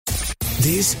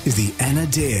This is the Anna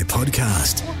Dare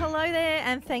Podcast. Well, hello there,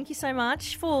 and thank you so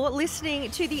much for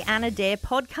listening to the Anna Dare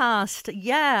Podcast.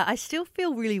 Yeah, I still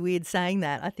feel really weird saying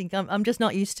that. I think I'm just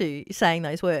not used to saying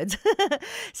those words.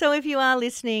 So if you are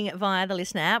listening via the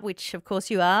Listen app, which of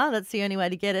course you are, that's the only way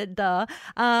to get it, duh.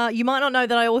 You might not know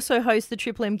that I also host the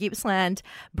Triple M Gippsland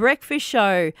Breakfast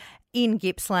Show in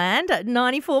Gippsland.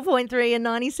 94.3 and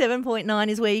 97.9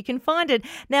 is where you can find it.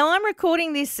 Now, I'm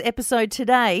recording this episode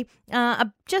today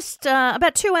just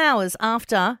about 2 hours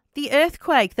after the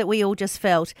earthquake that we all just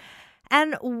felt.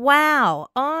 And wow,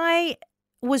 I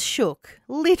was shook,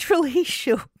 literally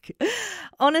shook.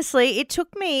 Honestly, it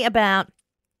took me about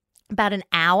an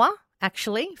hour,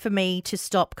 actually, for me to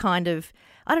stop kind of,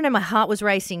 I don't know, my heart was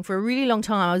racing for a really long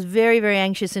time. I was very, very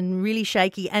anxious and really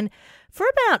shaky. And for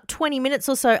about 20 minutes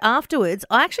or so afterwards,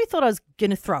 I actually thought I was going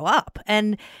to throw up.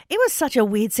 And it was such a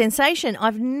weird sensation.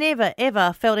 I've never,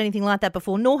 ever felt anything like that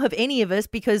before, nor have any of us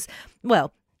because,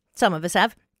 well, some of us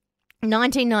have.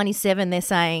 1997, they're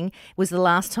saying, was the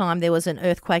last time there was an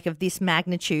earthquake of this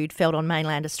magnitude felt on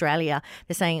mainland Australia.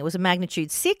 They're saying it was a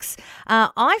magnitude 6.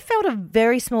 I felt a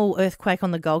very small earthquake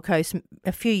on the Gold Coast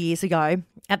a few years ago.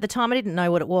 At the time, I didn't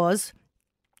know what it was.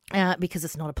 Because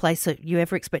it's not a place that you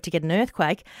ever expect to get an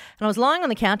earthquake. And I was lying on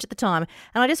the couch at the time,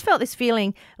 and I just felt this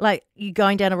feeling like you're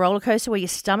going down a roller coaster where your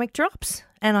stomach drops.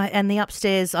 And the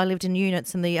upstairs, I lived in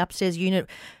units, and the upstairs unit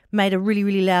made a really,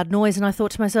 really loud noise. And I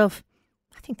thought to myself,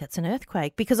 I think that's an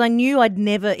earthquake, because I knew I'd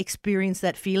never experienced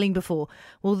that feeling before.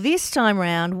 Well, this time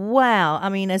round, wow. I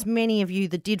mean, as many of you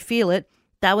that did feel it,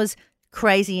 that was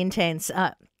crazy intense.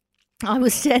 I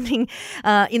was standing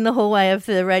in the hallway of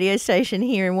the radio station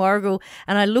here in Warragul,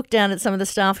 and I looked down at some of the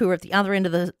staff who were at the other end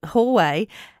of the hallway,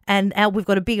 and we've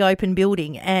got a big open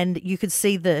building, and you could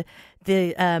see the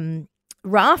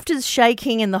rafters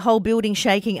shaking and the whole building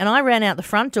shaking, and I ran out the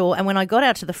front door, and when I got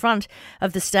out to the front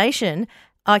of the station,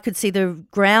 I could see the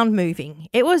ground moving.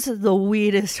 It was the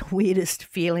weirdest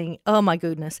feeling. Oh, my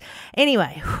goodness.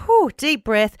 Anyway, deep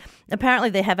breath.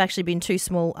 Apparently, there have actually been 2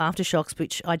 small aftershocks,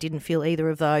 which I didn't feel either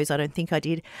of those. I don't think I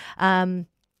did.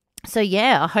 So,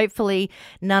 yeah, hopefully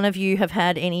none of you have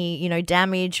had any,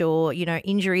 damage or,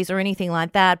 injuries or anything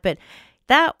like that. But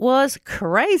that was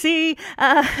crazy.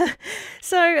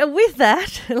 So with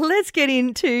that, let's get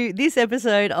into this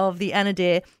episode of the Anna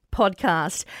Dare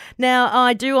Podcast. Now,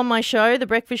 I do on my show, The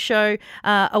Breakfast Show,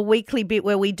 a weekly bit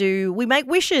where we make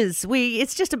wishes.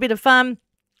 It's just a bit of fun.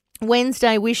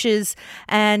 Wednesday wishes,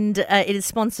 and it is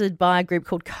sponsored by a group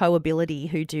called Coability,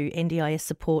 who do NDIS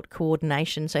support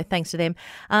coordination. So thanks to them.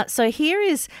 So here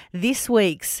is this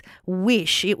week's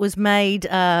wish. It was made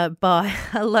by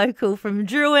a local from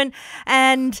Drouin,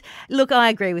 and look, I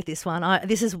agree with this one.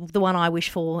 This is the one I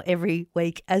wish for every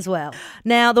week as well.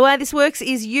 Now, the way this works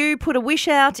is you put a wish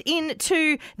out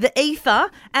into the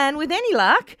ether, and with any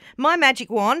luck, my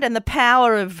magic wand and the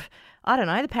power of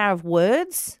the power of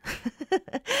words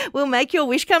will make your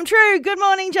wish come true. Good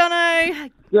morning,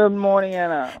 Jono. Good morning,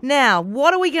 Anna. Now,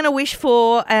 what are we going to wish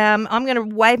for? I'm going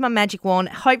to wave my magic wand.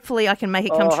 Hopefully, I can make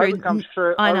it come true. I hope it comes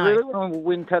true. I know. I really want to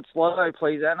win Tats Lotto,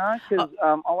 please, Anna, because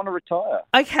I want to retire.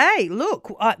 Okay,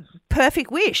 look,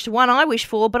 perfect wish. One I wish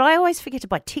for, but I always forget to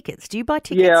buy tickets. Do you buy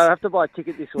tickets? Yeah, I have to buy a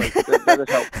ticket this week. That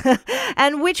help.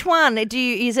 And which one?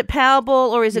 Is it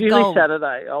Powerball or is it Usually gold?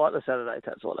 Saturday. I like the Saturday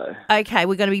Tats Lotto. Okay,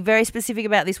 we're going to be very specific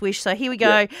about this wish. So here we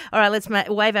go. Yep. All right, let's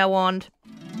wave our wand.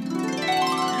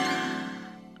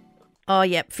 Oh,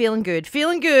 yep, feeling good.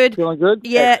 Feeling good?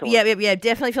 Yeah, excellent. yeah,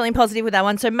 definitely feeling positive with that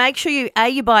one. So make sure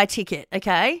you buy a ticket,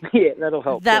 okay? Yeah, that'll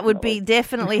help. That would be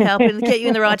definitely helping get you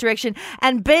in the right direction.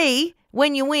 And B,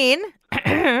 when you win,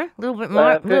 a little bit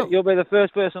more. You'll be the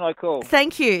first person I call.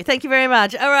 Thank you very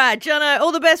much. All right, Jono,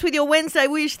 all the best with your Wednesday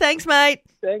wish. Thanks, mate.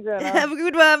 Thanks, Anna. Have a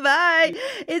good one. Bye.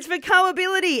 It's for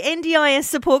Coability, NDIS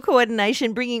support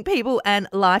coordination, bringing people and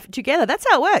life together. That's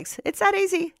how it works. It's that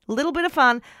easy. A little bit of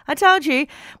fun. I told you,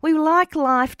 we like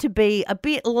life to be a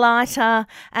bit lighter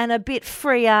and a bit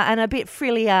freer and a bit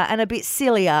frillier and a bit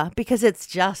sillier, because it's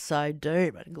just so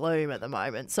doom and gloom at the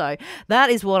moment. So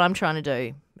that is what I'm trying to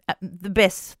do. The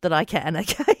best that I can,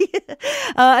 okay?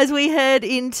 As we head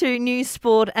into news,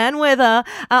 sport and weather.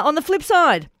 On the flip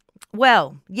side,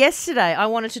 well, yesterday I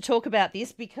wanted to talk about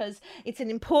this because it's an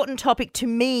important topic to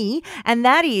me, and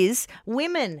that is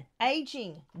women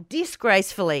aging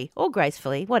disgracefully or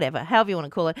gracefully, whatever, however you want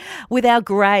to call it, with our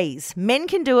greys. Men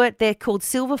can do it. They're called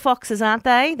silver foxes, aren't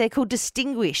they? They're called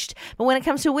distinguished. But when it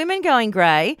comes to women going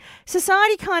grey,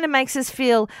 society kind of makes us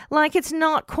feel like it's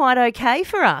not quite okay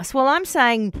for us. Well, I'm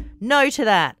saying no to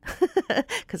that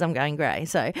because I'm going grey.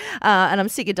 So, and I'm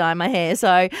sick of dyeing my hair.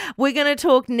 So we're going to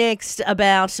talk next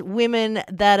about women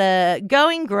that are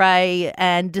going grey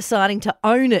and deciding to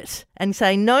own it and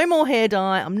say no more hair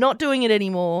dye. I'm not doing it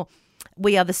anymore.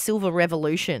 We are the silver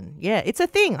revolution. Yeah, it's a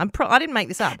thing. I didn't make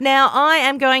this up. Now, I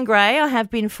am going grey. I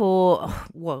have been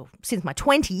since my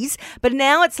 20s. But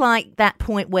now it's like that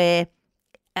point where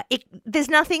there's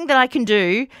nothing that I can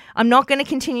do. I'm not going to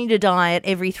continue to dye it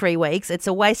every 3 weeks. It's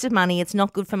a waste of money. It's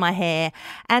not good for my hair.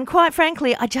 And quite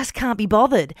frankly, I just can't be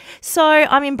bothered. So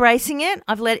I'm embracing it.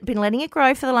 I've been letting it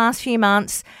grow for the last few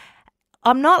months.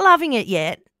 I'm not loving it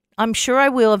yet. I'm sure I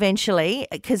will eventually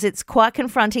because it's quite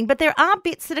confronting. But there are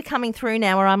bits that are coming through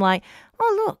now where I'm like,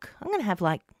 oh, look, I'm going to have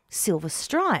like silver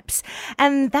stripes.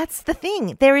 And that's the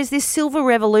thing. There is this silver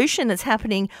revolution that's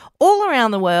happening all around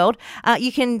the world.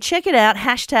 You can check it out,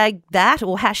 hashtag that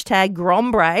or hashtag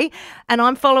Grombre. And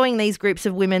I'm following these groups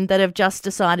of women that have just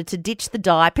decided to ditch the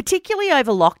dye, particularly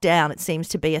over lockdown. It seems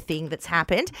to be a thing that's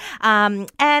happened. And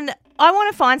I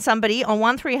want to find somebody on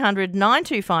 1300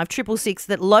 925 666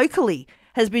 that locally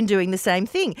has been doing the same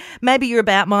thing. Maybe you're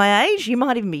about my age. You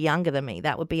might even be younger than me.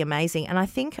 That would be amazing. And I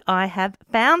think I have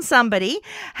found somebody.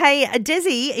 Hey,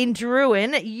 Desi in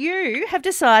Druin, you have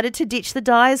decided to ditch the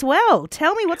dye as well.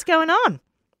 Tell me what's going on.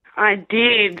 I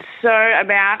did. So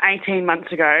about 18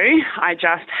 months ago, I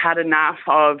just had enough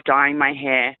of dyeing my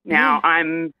hair. Now,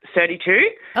 I'm 32.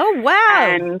 Oh, wow.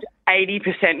 And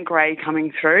 80% grey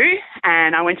coming through.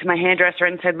 And I went to my hairdresser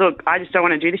and said, look, I just don't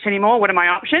want to do this anymore. What are my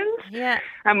options? Yeah.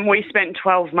 We spent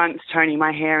 12 months toning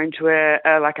my hair into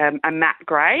a matte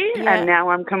grey, and now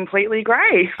I'm completely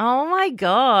grey. Oh, my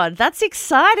God. That's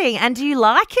exciting. And do you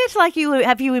like it? Like,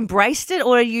 have you embraced it,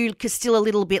 or are you still a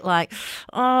little bit like,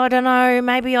 oh, I don't know,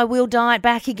 maybe I will dye it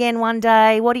back again one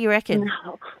day? What do you reckon?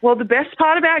 No. Well, the best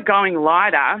part about going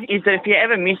lighter is that if you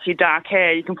ever miss your dark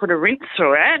hair, you can put a rinse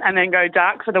through it and then go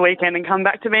dark for the weekend and come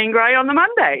back to being grey on the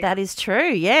Monday. That is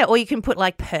true, yeah. Or you can put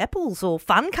like purples or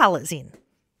fun colours in.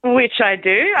 Which I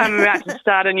do. I'm about to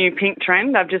start a new pink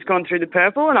trend. I've just gone through the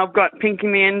purple and I've got pink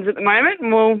in the ends at the moment.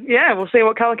 And we'll see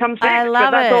what colour comes next. I love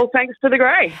but that's it. all thanks to the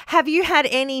grey. Have you had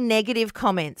any negative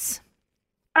comments?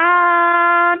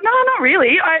 No, not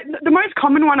really. The most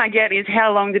common one I get is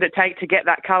how long did it take to get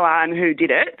that colour and who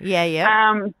did it.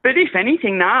 Yeah. But if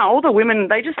anything, all the women,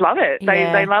 they just love it.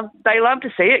 They love to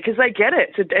see it because they get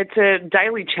it. It's a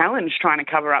daily challenge trying to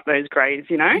cover up those greys,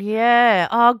 you know? Yeah.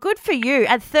 Oh, good for you.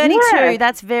 At 32,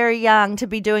 that's very young to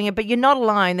be doing it, but you're not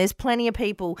alone. There's plenty of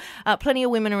people, plenty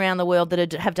of women around the world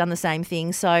that have done the same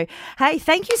thing. So, hey,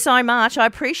 thank you so much. I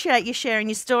appreciate you sharing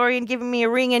your story and giving me a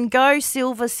ring, and go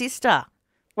Silver Sister.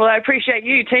 Well, I appreciate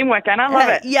you. Teamwork, Anna. Love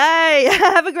it. Yay.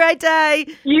 Have a great day.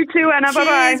 You too, Anna.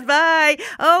 Bye-bye. Cheers, bye.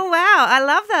 Oh, wow. I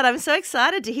love that. I'm so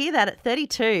excited to hear that at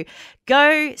 32.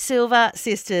 Go Silver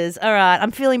Sisters. All right.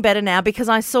 I'm feeling better now because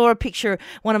I saw a picture,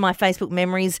 one of my Facebook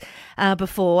memories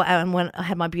before, and when I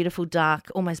had my beautiful dark,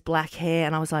 almost black hair,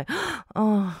 and I was like,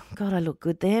 oh, God, I look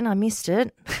good then. I missed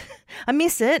it. I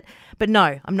miss it. But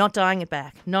no, I'm not dyeing it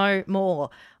back. No more.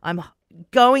 I'm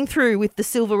going through with the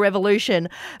silver revolution.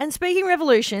 And speaking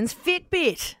revolutions,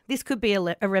 Fitbit, this could be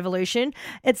a revolution.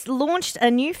 It's launched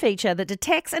a new feature that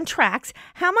detects and tracks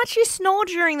how much you snore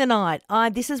during the night.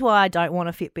 This is why I don't want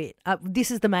a Fitbit.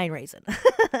 This is the main reason.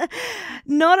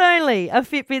 Not only are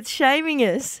Fitbits shaming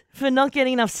us for not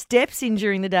getting enough steps in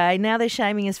during the day, now they're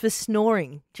shaming us for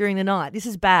snoring during the night. This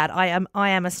is bad. I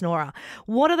am a snorer.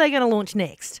 What are they going to launch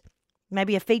next?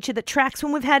 Maybe a feature that tracks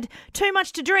when we've had too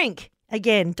much to drink.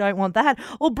 Again, don't want that.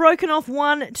 Or broken off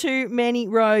one too many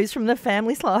rows from the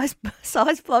family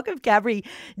size block of Cadbury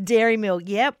Dairy Milk.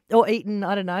 Yep. Or eaten,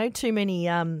 I don't know, too many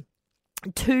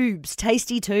tubes,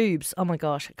 tasty tubes. Oh my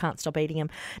gosh, I can't stop eating them.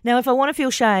 Now, if I want to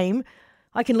feel shame,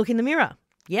 I can look in the mirror.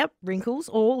 Yep, wrinkles.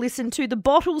 Or listen to the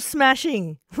bottle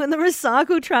smashing when the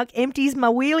recycle truck empties my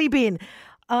wheelie bin.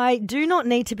 I do not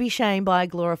need to be shamed by a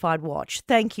glorified watch.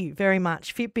 Thank you very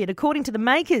much, Fitbit. According to the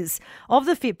makers of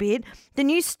the Fitbit, the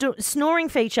new snoring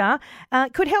feature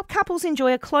could help couples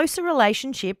enjoy a closer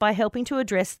relationship by helping to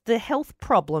address the health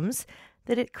problems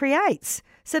that it creates.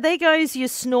 So there goes your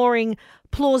snoring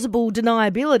plausible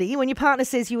deniability. When your partner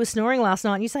says you were snoring last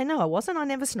night and you say, no, I wasn't, I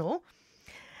never snore.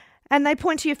 And they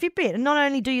point to your Fitbit. And not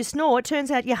only do you snore, it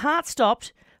turns out your heart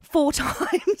stopped 4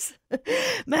 times.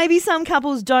 Maybe some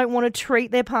couples don't want to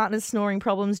treat their partner's snoring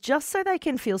problems just so they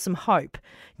can feel some hope.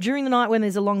 During the night when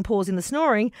there's a long pause in the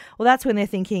snoring, well, that's when they're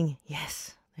thinking,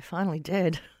 yes, they're finally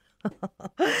dead.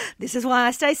 This is why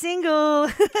I stay single.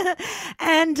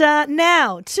 And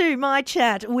now to my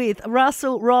chat with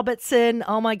Russell Robertson.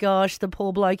 Oh my gosh, the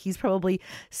poor bloke. He's probably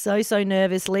so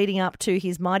nervous leading up to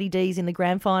his Mighty D's in the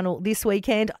grand final this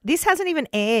weekend. This hasn't even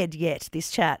aired yet,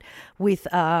 this chat with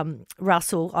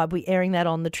Russell. I'll be airing that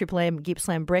on the Triple M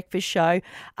Gippsland Breakfast Show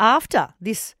after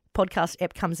this podcast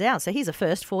ep comes out. So here's a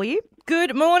first for you.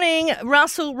 Good morning,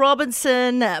 Russell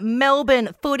Robertson, Melbourne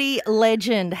footy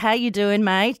legend. How you doing,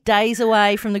 mate? Days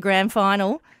away from the grand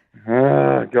final.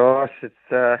 Oh gosh,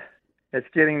 it's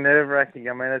getting nerve-wracking.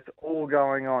 I mean, it's all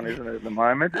going on, isn't it, at the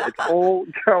moment? It's all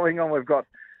going on. We've got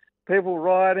people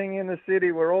rioting in the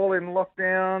city. We're all in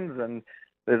lockdowns, and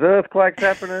there's earthquakes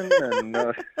happening, and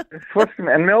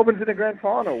Melbourne's in the grand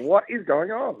final. What is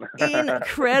going on?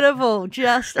 Incredible.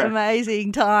 Just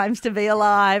amazing times to be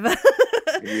alive.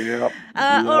 Yep.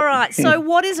 All right. So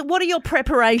what are your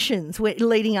preparations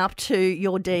leading up to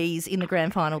your D's in the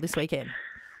grand final this weekend?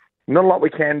 Not a lot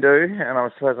we can do, and I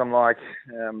suppose I'm like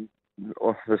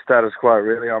the status quo,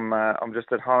 really. I'm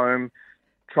just at home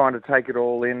trying to take it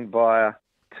all in via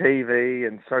TV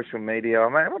and social media. I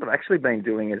mean, what I've actually been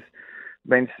doing is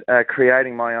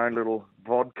creating my own little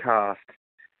vodcast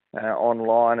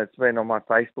online. It's been on my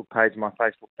Facebook page, my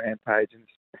Facebook fan page, and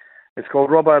it's called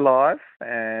Robbo Live,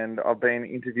 and I've been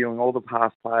interviewing all the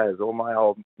past players, all my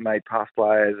old mate past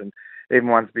players, and even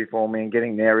ones before me, and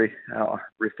getting their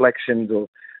reflections, or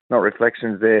not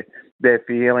reflections, their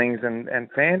feelings, and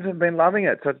fans have been loving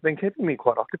it, so it's been keeping me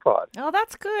quite occupied. Oh,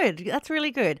 that's good. That's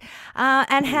really good.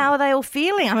 And how are they all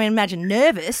feeling? I mean, imagine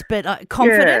nervous, but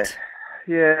confident.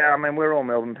 Yeah, I mean, we're all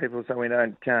Melbourne people, so we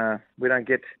don't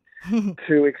get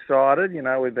too excited. You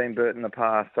know, we've been burnt in the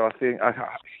past, so I think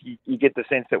you get the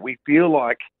sense that we feel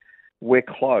like we're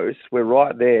close. We're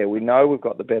right there. We know we've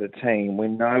got the better team. We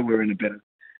know we're in a better,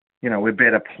 we're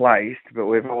better placed, but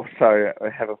we've also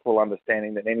have a full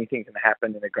understanding that anything can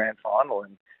happen in a grand final,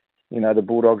 and the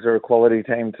Bulldogs are a quality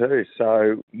team too.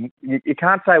 So you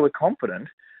can't say we're confident.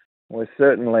 We're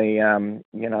certainly,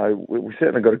 we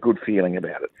certainly got a good feeling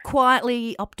about it.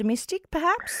 Quietly optimistic,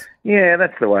 perhaps? Yeah,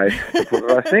 that's the way to put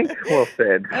it, I think. Well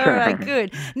said. All right,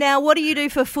 good. Now, what do you do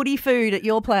for footy food at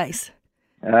your place?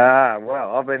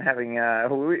 Well, I've been having,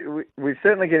 we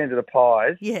certainly get into the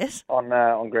pies. Yes.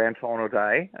 On grand final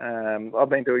day. I've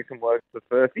been doing some work for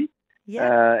Furphy.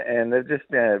 Yeah. And they've just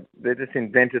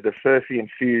invented a Furphy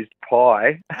infused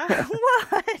pie.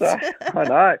 What? So, I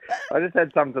know. I just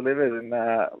had some delivered, and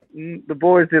the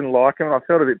boys didn't like them. I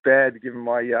felt a bit bad giving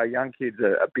my young kids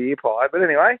a beer pie, but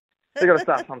anyway. They've got to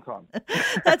start sometime.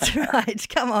 That's right.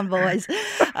 Come on, boys.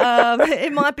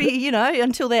 It might be,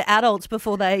 until they're adults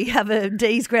before they have a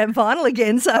D's grand final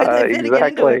again. So they better get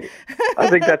into it. I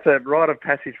think that's a rite of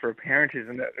passage for a parent,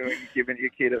 isn't it? When you're giving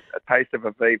your kid a taste of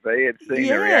a VB and seeing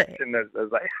the reaction as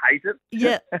they hate it.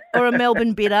 Yeah, or a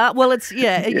Melbourne bitter. Well, it's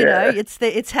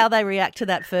it's how they react to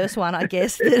that first one, I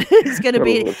guess. That it's going to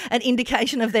be an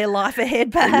indication of their life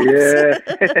ahead, perhaps. Yeah,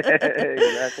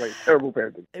 exactly. Terrible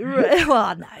parenting.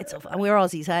 Well, no, it's all fun. We're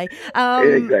Aussies, hey?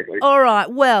 Exactly. All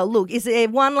right. Well, look, is there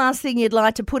one last thing you'd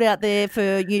like to put out there for,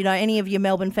 any of your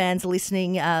Melbourne fans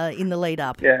listening in the lead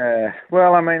up? Yeah.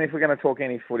 Well, I mean, if we're going to talk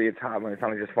any footy, it's hard when it's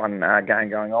only just one game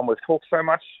going on. We've talked so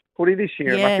much footy this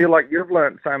year, and I feel like you've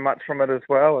learnt so much from it as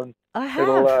well. And I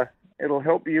have. It'll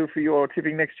help you for your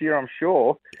tipping next year, I'm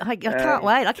sure. I can't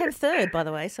wait. I came third, by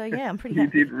the way, so yeah, I'm pretty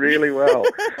happy. You did really well.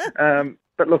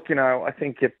 But look, I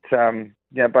think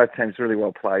both teams really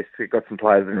well placed. We've got some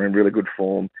players that are in really good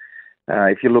form.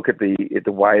 If you look at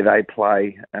the way they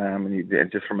play, and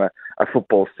just from a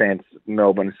football sense,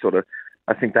 Melbourne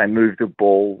I think they move the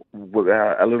ball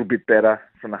a little bit better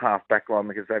from the half-back line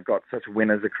because they've got such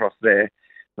winners across there.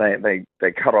 They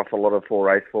cut off a lot of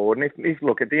forays forward. And if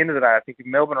look, at the end of the day, I think if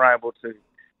Melbourne are able to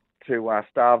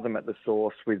starve them at the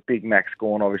source, with Big Max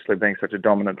Gawn obviously being such a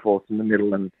dominant force in the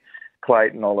middle, and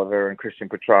Clayton Oliver and Christian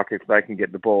Petrarca, if they can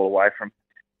get the ball away from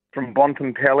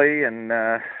Bontempelli and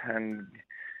their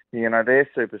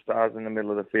superstars in the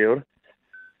middle of the field,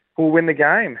 we'll win the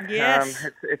game. Yes.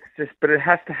 But it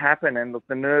has to happen. And look,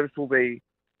 the nerves will be,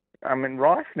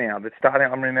 rife now. I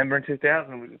remember in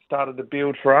 2000, it started to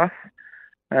build for us.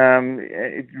 Around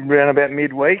about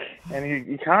midweek, and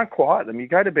you can't quiet them. You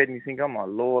go to bed and you think, oh my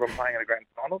Lord, I'm playing in a grand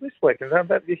final this week. And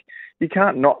you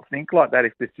can't not think like that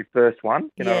if this is your first one.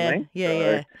 You know what I mean?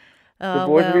 Yeah. The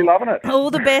boys will be loving it. All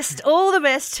the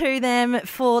best to them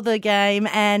for the game,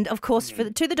 and of course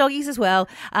to the doggies as well.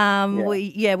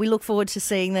 We look forward to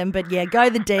seeing them. But go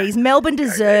the D's. Melbourne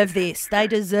deserve this. They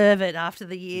deserve it after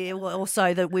the year or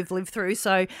so that we've lived through.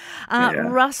 So,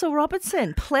 Russell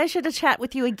Robertson, pleasure to chat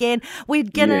with you again. We're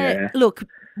gonna look.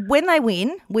 When they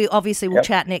win, we obviously will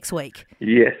chat next week.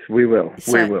 Yes, we will.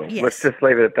 We will. Yes. Let's just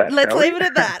leave it at that. Let's leave it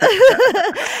at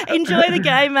that. Enjoy the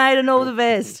game, mate, and all the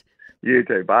best. You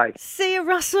too. Bye. See you,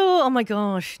 Russell. Oh, my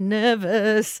gosh.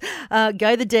 Nervous.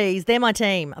 Go the D's. They're my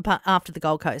team after the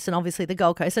Gold Coast. And obviously the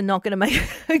Gold Coast are not going to make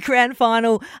a grand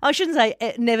final. I shouldn't say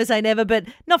never, but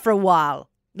not for a while.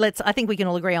 I think we can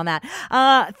all agree on that.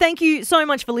 Thank you so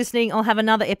much for listening. I'll have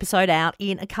another episode out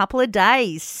in a couple of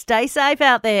days. Stay safe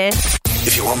out there.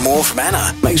 If you want more from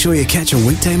Anna, make sure you catch her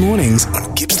weekday mornings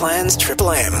on Gippsland's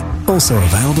Triple M. Also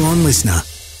available on Listener.